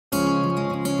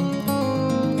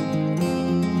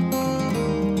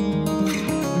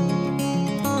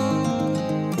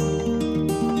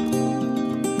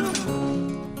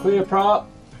clear, prop.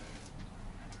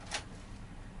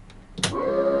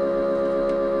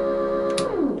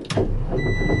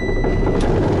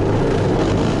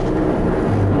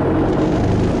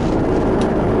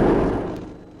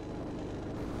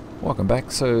 Welcome back.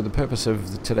 So the purpose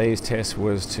of today's test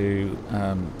was to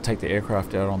take the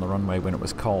aircraft out on the runway when it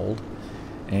was cold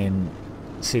and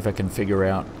see if I can figure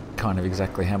out kind of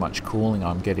exactly how much cooling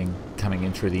I'm getting coming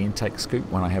in through the intake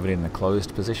scoop when I have it in the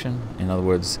closed position. In other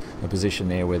words, a position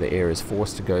there where the air is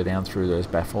forced to go down through those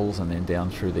baffles and then down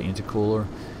through the intercooler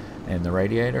and the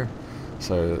radiator.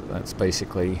 So that's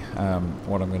basically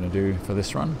what I'm going to do for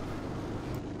this run.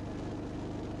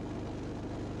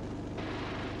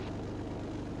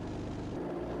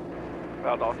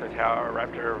 Delta Tower,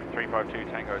 Raptor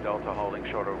 352 Tango Delta holding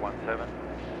short of 17.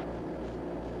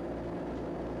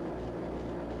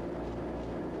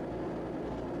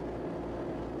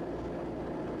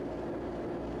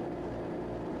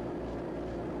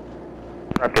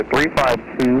 Raptor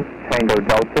 352 Tango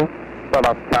Delta, start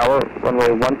off tower, runway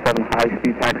 17, high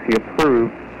speed taxi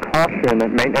approved. Caution,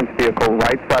 maintenance vehicle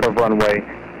right side of runway,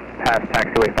 past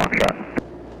taxiway Foxtrot.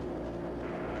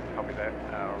 Copy that,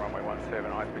 runway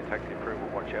 17, high speed taxi approval,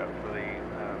 watch out for the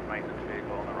maintenance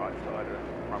vehicle on the right side of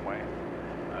runway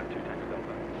 2 Tango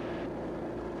Delta.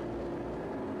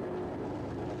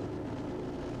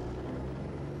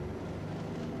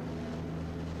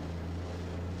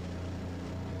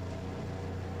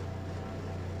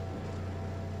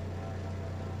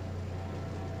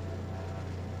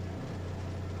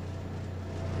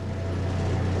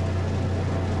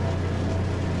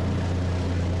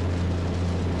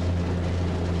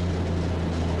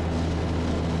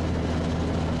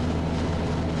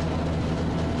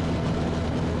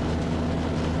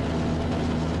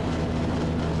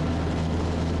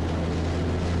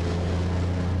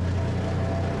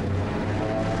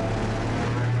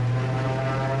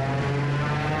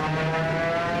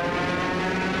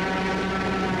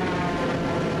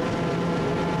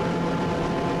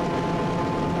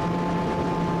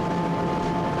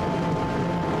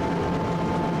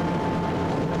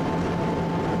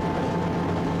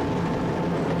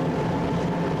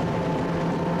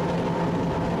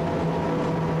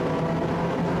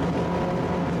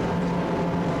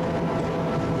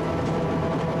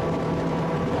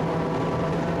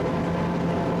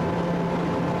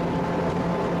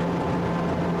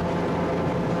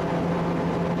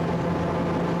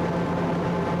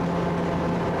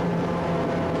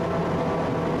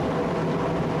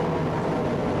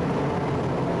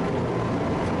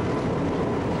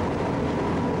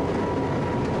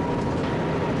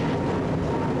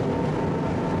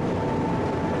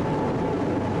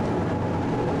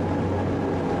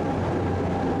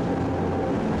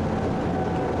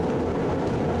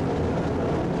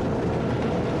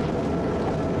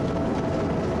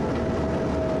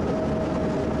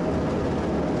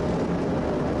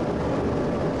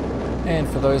 And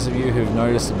for those of you who've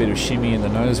noticed a bit of shimmy in the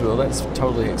nose wheel, that's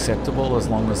totally acceptable as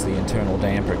long as the internal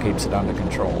damper keeps it under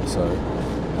control. So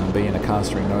being a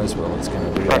castering nose wheel, it's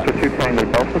going to do that. Raptor 2 Tango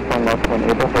Delta, turn left when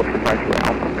able, hold for taxiway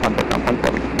Alpha, contact on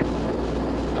 17.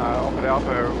 Orbit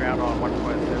Alpha, ground on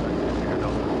 1.7, Tango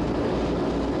Delta.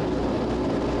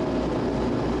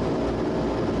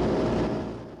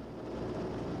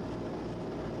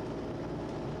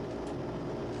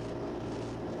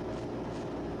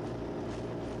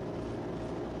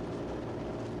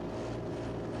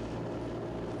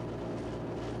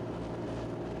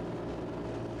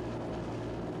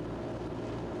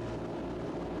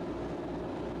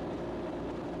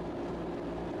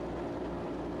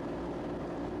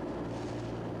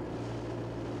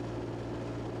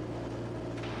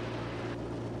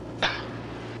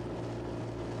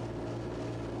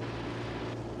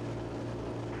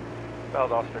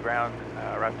 Belled off the ground,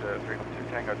 Raptor 352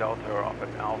 Tango Delta off at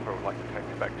Alpha, would like to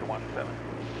taxi back to 17.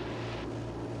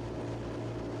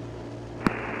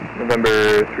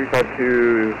 November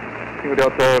 352 Tango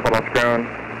Delta, belled off the ground,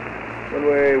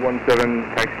 runway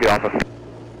 17, taxi Alpha.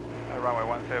 Runway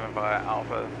 17 via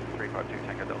Alpha 352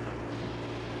 Tango Delta.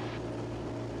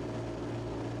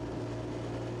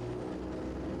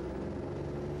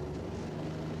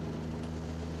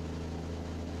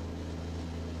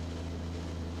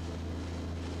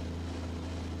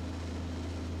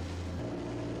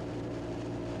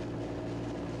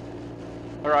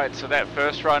 Alright, so that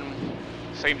first run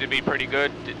seemed to be pretty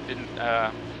good. Didn't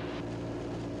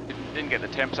get the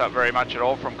temps up very much at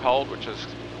all from cold, which is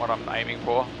what I'm aiming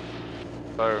for.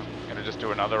 So I'm going to just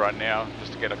do another run now,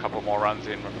 just to get a couple more runs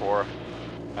in before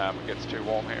it gets too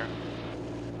warm here.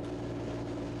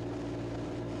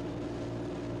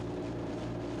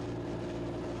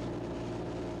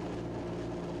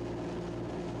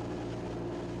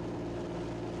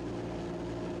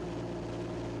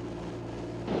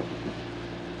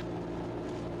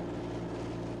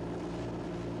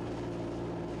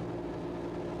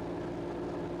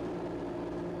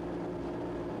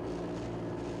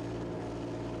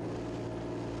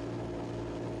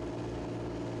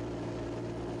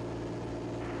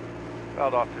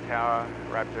 Fouled off to tower,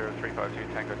 Raptor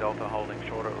 352 Tango Delta holding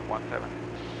short at 17.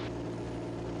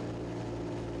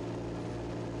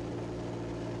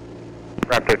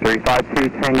 Raptor 352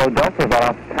 Tango Delta, about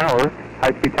off the tower.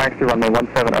 High-speed taxi, runway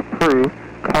 17 approved.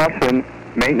 Caution,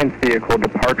 maintenance vehicle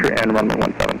departure and runway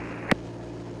 17.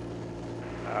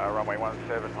 Runway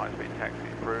 17, high-speed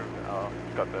taxi approved.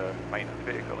 Got the maintenance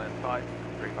vehicle inside,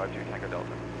 352 Tango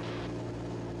Delta.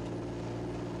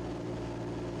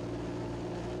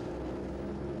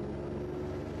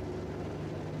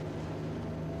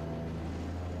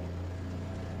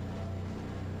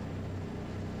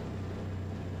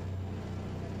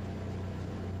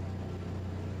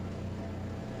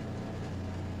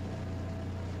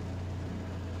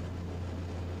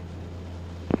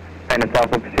 Maintenance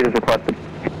Alpha, proceed as requested.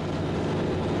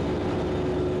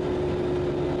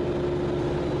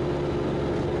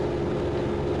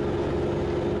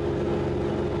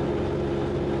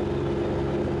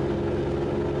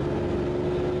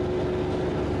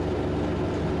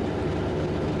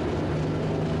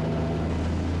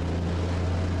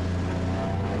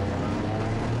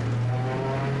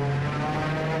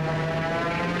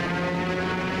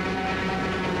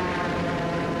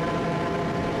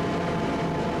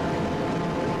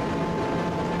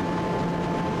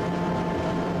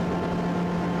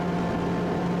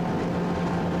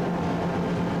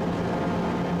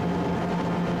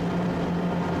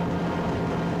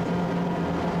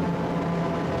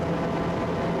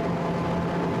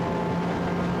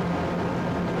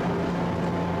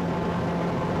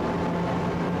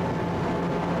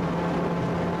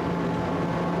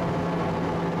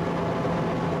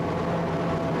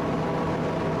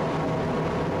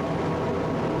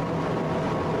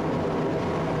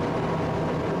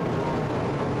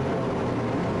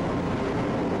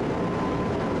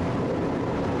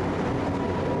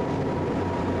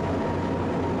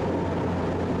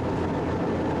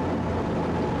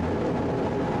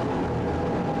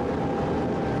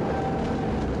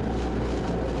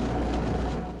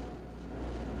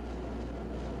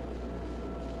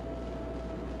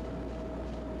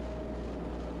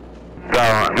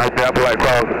 Nice Apple Light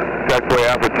Cross, taxiway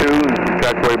Alpha 2,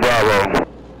 taxiway Bravo.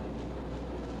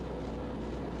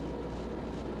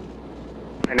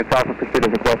 Maintenance Alpha, proceed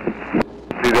as requested.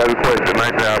 Proceed as requested,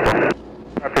 nice Alpha.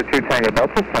 Raptor 2 Tango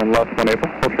Delta, stand left when able.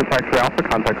 Hold for taxi Alpha,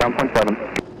 contact ground point 7.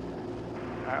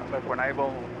 Left when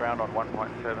able, ground on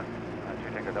 1.7,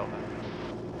 2 Tango Delta.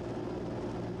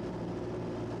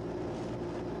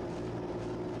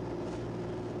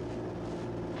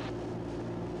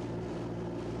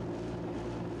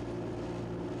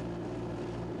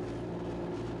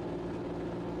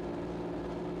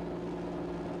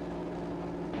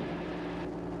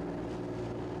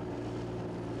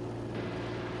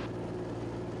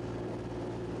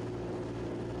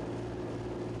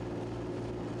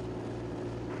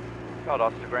 Fouled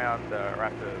off to ground,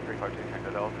 Raptor 352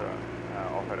 Tango Delta,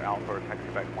 offered Alpha, taxi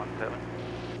back 17.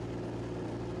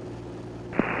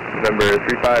 November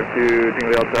 352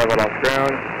 Tango Delta, fouled off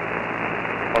ground.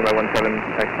 Runway 17,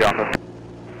 taxi Alpha.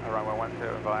 Runway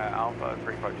 17 via Alpha,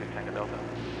 352 Tango Delta.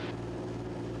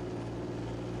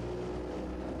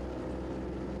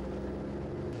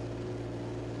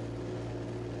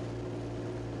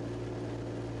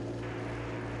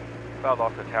 Fouled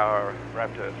off the tower,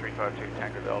 Raptor 352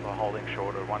 Tango Delta holding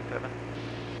short at 17.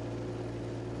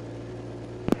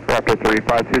 Raptor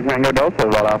 352 Tango Delta,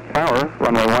 about off tower.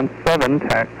 Runway 17,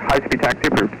 high-speed taxi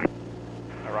approved.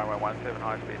 Runway 17,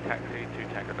 high-speed taxi, 2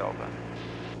 Tango Delta.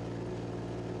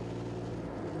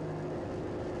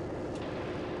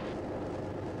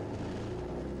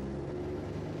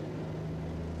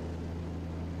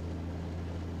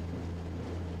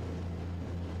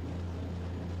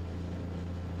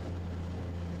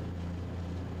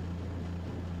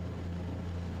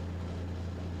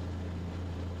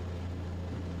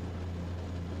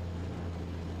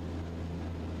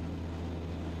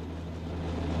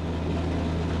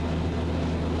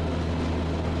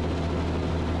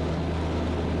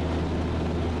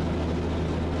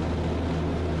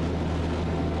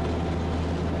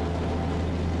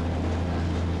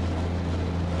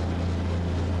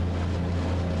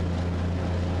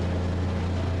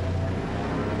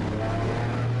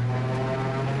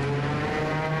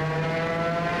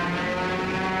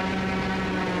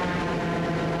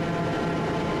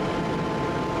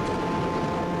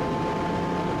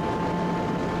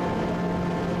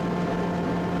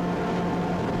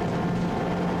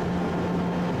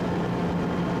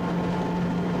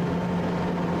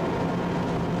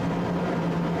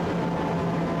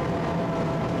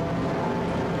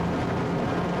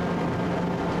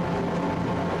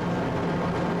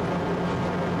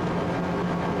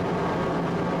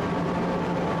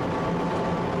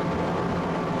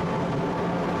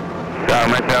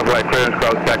 Myself, like clearance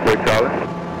cross, taxiway Charlie.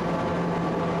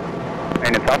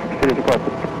 Maintenance off, proceed as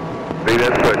requested. Be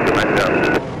this switch to myself.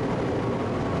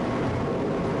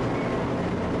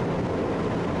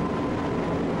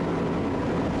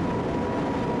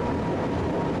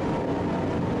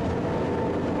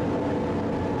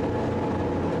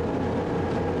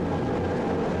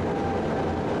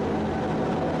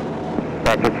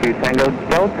 Raptor 2 Tango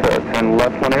Delta, 10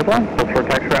 left 1 able, hold short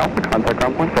taxiway Alpha, contact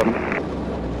ground point 7.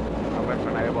 Left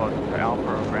enable to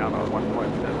Alpha, ground on 1.7,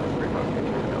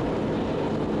 352 Delta.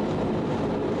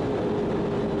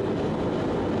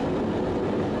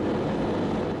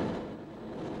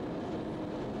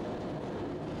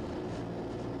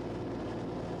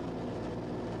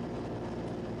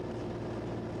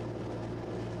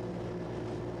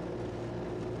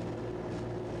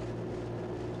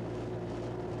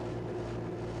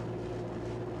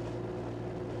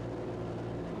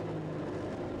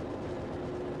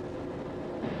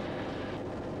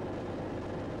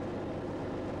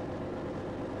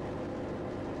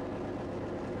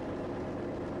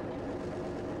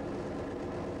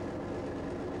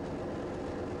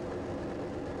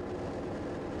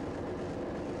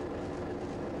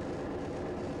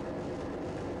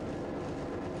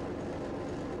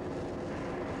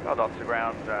 Cloud off to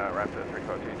ground, Raptor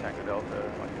 352 Tango Delta,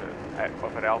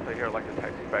 off at Alpha here, I'd like to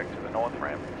taxi back to the north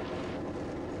ramp.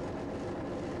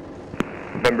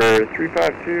 November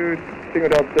 352 Tango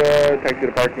Delta, taxi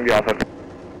to parking the Alpha.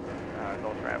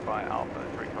 North ramp by Alpha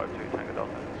 352 Tango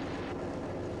Delta.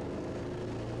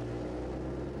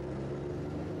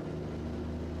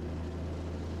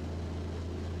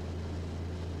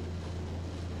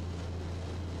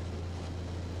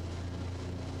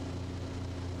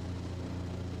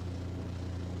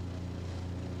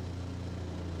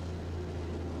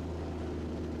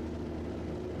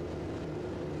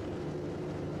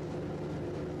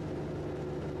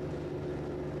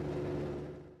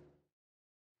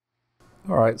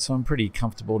 Alright, so I'm pretty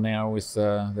comfortable now with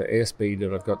the airspeed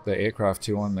that I've got the aircraft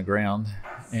to on the ground,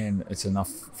 and it's enough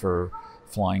for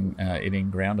flying it in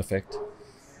ground effect.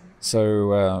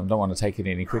 So I don't want to take it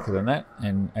any quicker than that,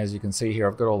 and as you can see here,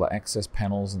 I've got all the access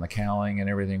panels and the cowling and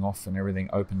everything off and everything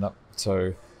opened up,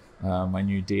 so my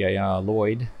new DAR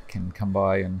Lloyd can come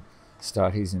by and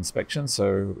start his inspection.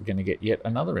 So we're going to get yet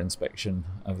another inspection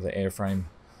of the airframe,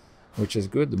 which is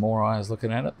good. The more eyes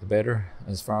looking at it, the better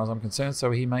as far as I'm concerned.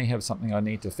 So he may have something I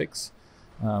need to fix,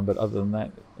 but other than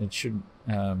that, it shouldn't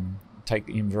take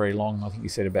him very long. I think he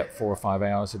said about 4 or 5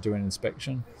 hours to do an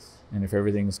inspection, and if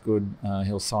everything's good,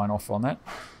 he'll sign off on that,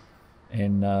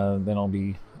 and then I'll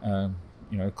be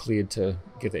cleared to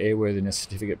get the airworthiness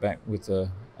certificate back with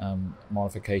the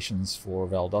modifications for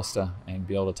Valdosta and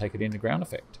be able to take it into ground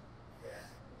effect.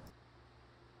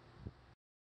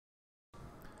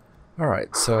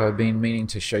 Alright, so I've been meaning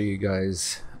to show you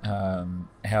guys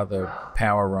how the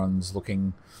power run's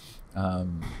looking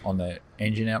on the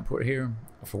engine output here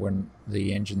for when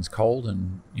the engine's cold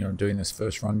and doing this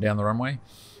first run down the runway.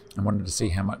 I wanted to see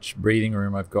how much breathing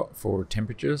room I've got for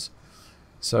temperatures.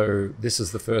 So this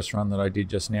is the first run that I did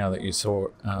just now that you saw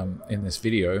in this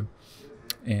video,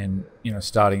 and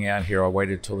starting out here I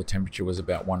waited till the temperature was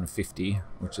about 150,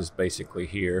 which is basically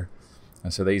here.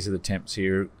 So these are the temps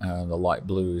here. The light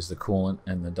blue is the coolant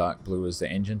and the dark blue is the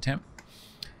engine temp.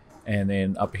 And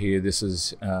then up here, this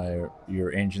is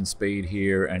your engine speed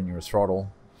here and your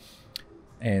throttle.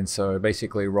 And so I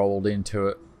basically rolled into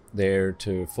it there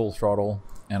to full throttle,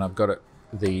 and I've got it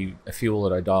the fuel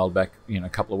that I dialed back a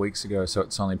couple of weeks ago, so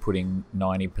it's only putting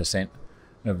 90%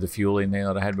 of the fuel in there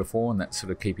that I had before, and that's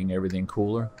sort of keeping everything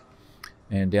cooler.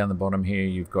 And down the bottom here,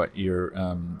 you've got your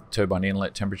turbine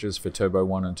inlet temperatures for Turbo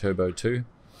 1 and Turbo 2.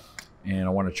 And I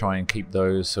want to try and keep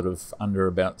those sort of under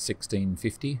about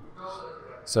 1650.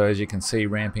 So as you can see,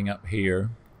 ramping up here,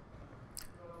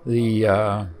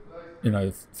 the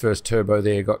first turbo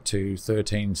there got to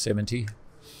 1370.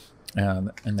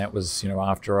 And that was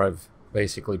after I've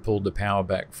basically pulled the power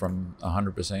back from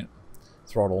 100%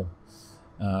 throttle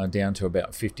down to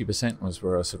about 50% was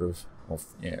where I sort of,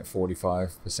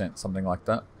 45%, something like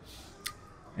that.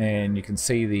 And you can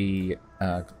see the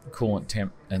coolant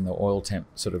temp and the oil temp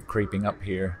sort of creeping up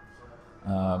here.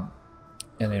 And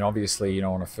then obviously,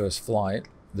 on a first flight,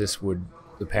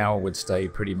 the power would stay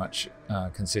pretty much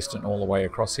consistent all the way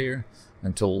across here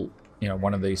until,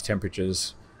 one of these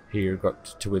temperatures here got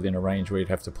to within a range where you'd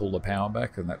have to pull the power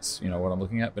back, and that's, what I'm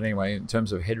looking at. But anyway, in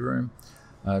terms of headroom,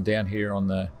 down here on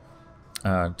the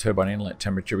turbine inlet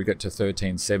temperature, we got to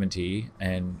 1370,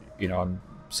 and I'm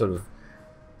sort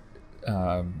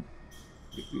of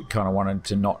kind of wanted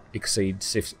to not exceed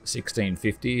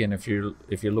 1650, and if you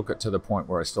look at to the point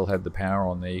where I still had the power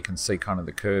on there, you can see kind of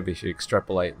the curve. If you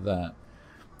extrapolate that,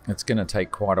 it's going to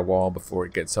take quite a while before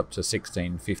it gets up to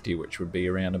 1650, which would be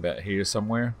around about here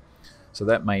somewhere. So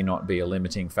that may not be a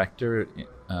limiting factor.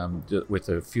 With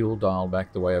the fuel dial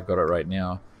back the way I've got it right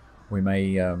now, we may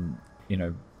you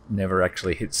know, never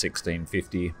actually hit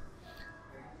 1650.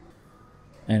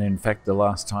 And in fact, the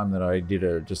last time that I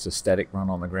did just a static run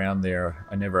on the ground there,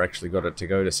 I never actually got it to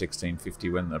go to 1650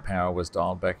 when the power was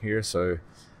dialed back here. So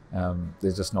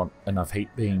there's just not enough heat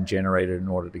being generated in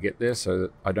order to get there.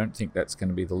 So I don't think that's going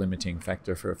to be the limiting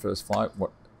factor for a first flight.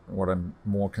 What I'm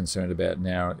more concerned about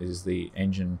now is the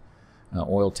engine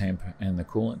oil temp and the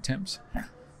coolant temps.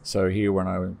 So here, when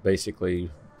I basically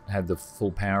had the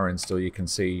full power in still, you can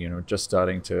see, you know, just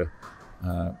starting to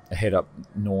head up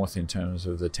north in terms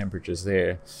of the temperatures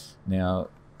there. Now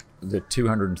the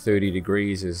 230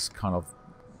 degrees is kind of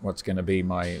what's going to be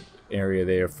my area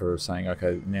there for saying,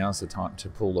 okay, now's the time to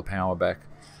pull the power back,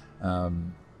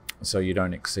 so you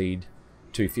don't exceed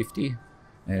 250.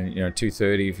 And you know,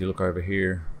 230, if you look over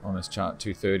here on this chart,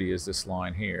 230 is this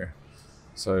line here.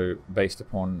 So based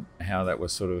upon how that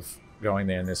was sort of going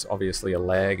there, and there's obviously a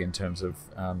lag in terms of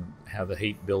how the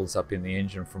heat builds up in the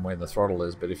engine from where the throttle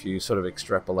is, but if you sort of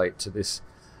extrapolate to this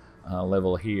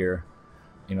level here,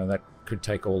 you know, that could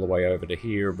take all the way over to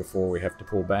here before we have to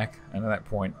pull back. And at that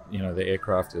point, you know, the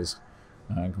aircraft is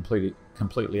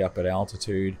completely up at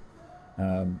altitude,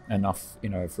 enough, you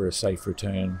know, for a safe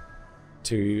return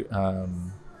to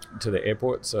the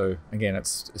airport. So again, it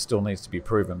still needs to be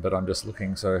proven, but I'm just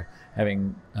looking. So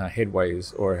having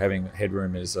headways or having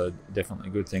headroom is definitely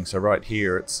a good thing. So right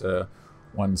here it's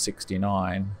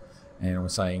 169, and we're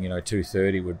saying, you know,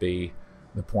 230 would be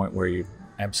the point where you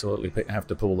absolutely have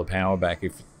to pull the power back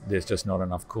if there's just not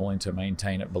enough cooling to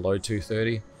maintain it below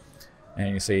 230.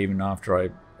 And you see, even after I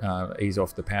ease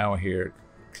off the power here, it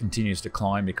continues to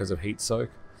climb because of heat soak.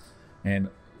 And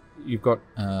you've got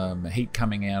heat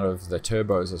coming out of the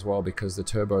turbos as well, because the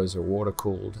turbos are water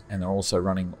cooled and they're also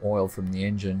running oil from the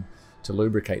engine to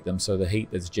lubricate them. So the heat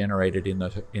that's generated in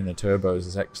the turbos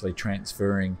is actually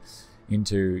transferring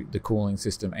into the cooling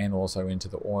system and also into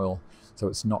the oil. So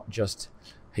it's not just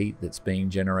heat that's being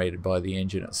generated by the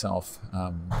engine itself,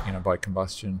 you know, by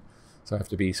combustion. So I have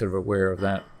to be sort of aware of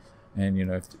that. And you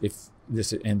know, if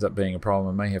this ends up being a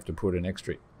problem, I may have to put an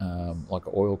extra like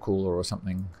an oil cooler or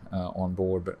something on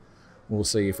board, but we'll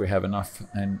see if we have enough.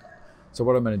 And so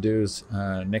what I'm going to do is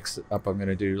next up, I'm going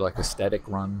to do like a static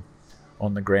run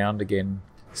on the ground again,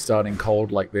 starting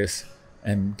cold like this,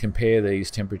 and compare these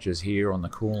temperatures here on the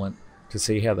coolant to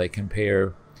see how they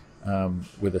compare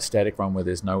with a static run where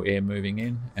there's no air moving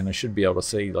in. And I should be able to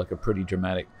see like a pretty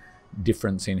dramatic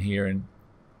difference in here in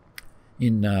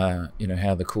you know,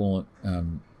 how the coolant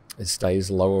it stays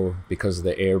lower because of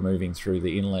the air moving through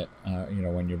the inlet, you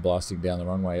know, when you're blasting down the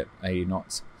runway at 80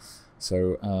 knots.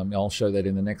 So I'll show that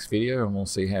in the next video and we'll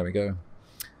see how we go.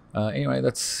 Anyway,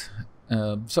 that's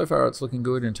so far it's looking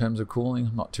good in terms of cooling.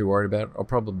 I'm not too worried about it. I'll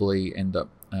probably end up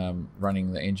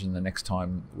running the engine the next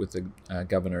time with the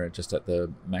governor just at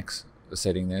the max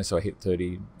setting there, so I hit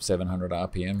 3,700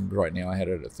 RPM. Right now I had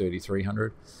it at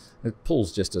 3,300. It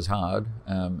pulls just as hard,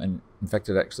 and in fact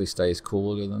it actually stays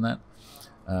cooler than that.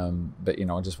 But you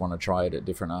know, I just want to try it at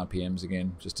different RPMs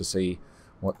again, just to see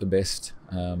what the best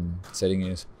setting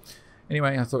is.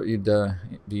 Anyway, I thought you'd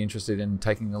be interested in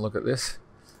taking a look at this.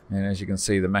 And as you can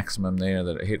see, the maximum there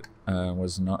that it hit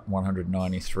was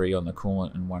 193 on the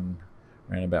coolant and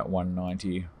around about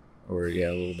 190, or yeah,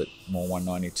 a little bit more,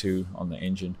 192 on the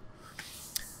engine.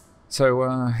 So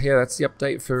yeah, that's the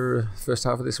update for first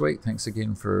half of this week. Thanks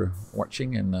again for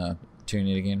watching, and tune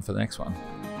in again for the next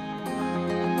one.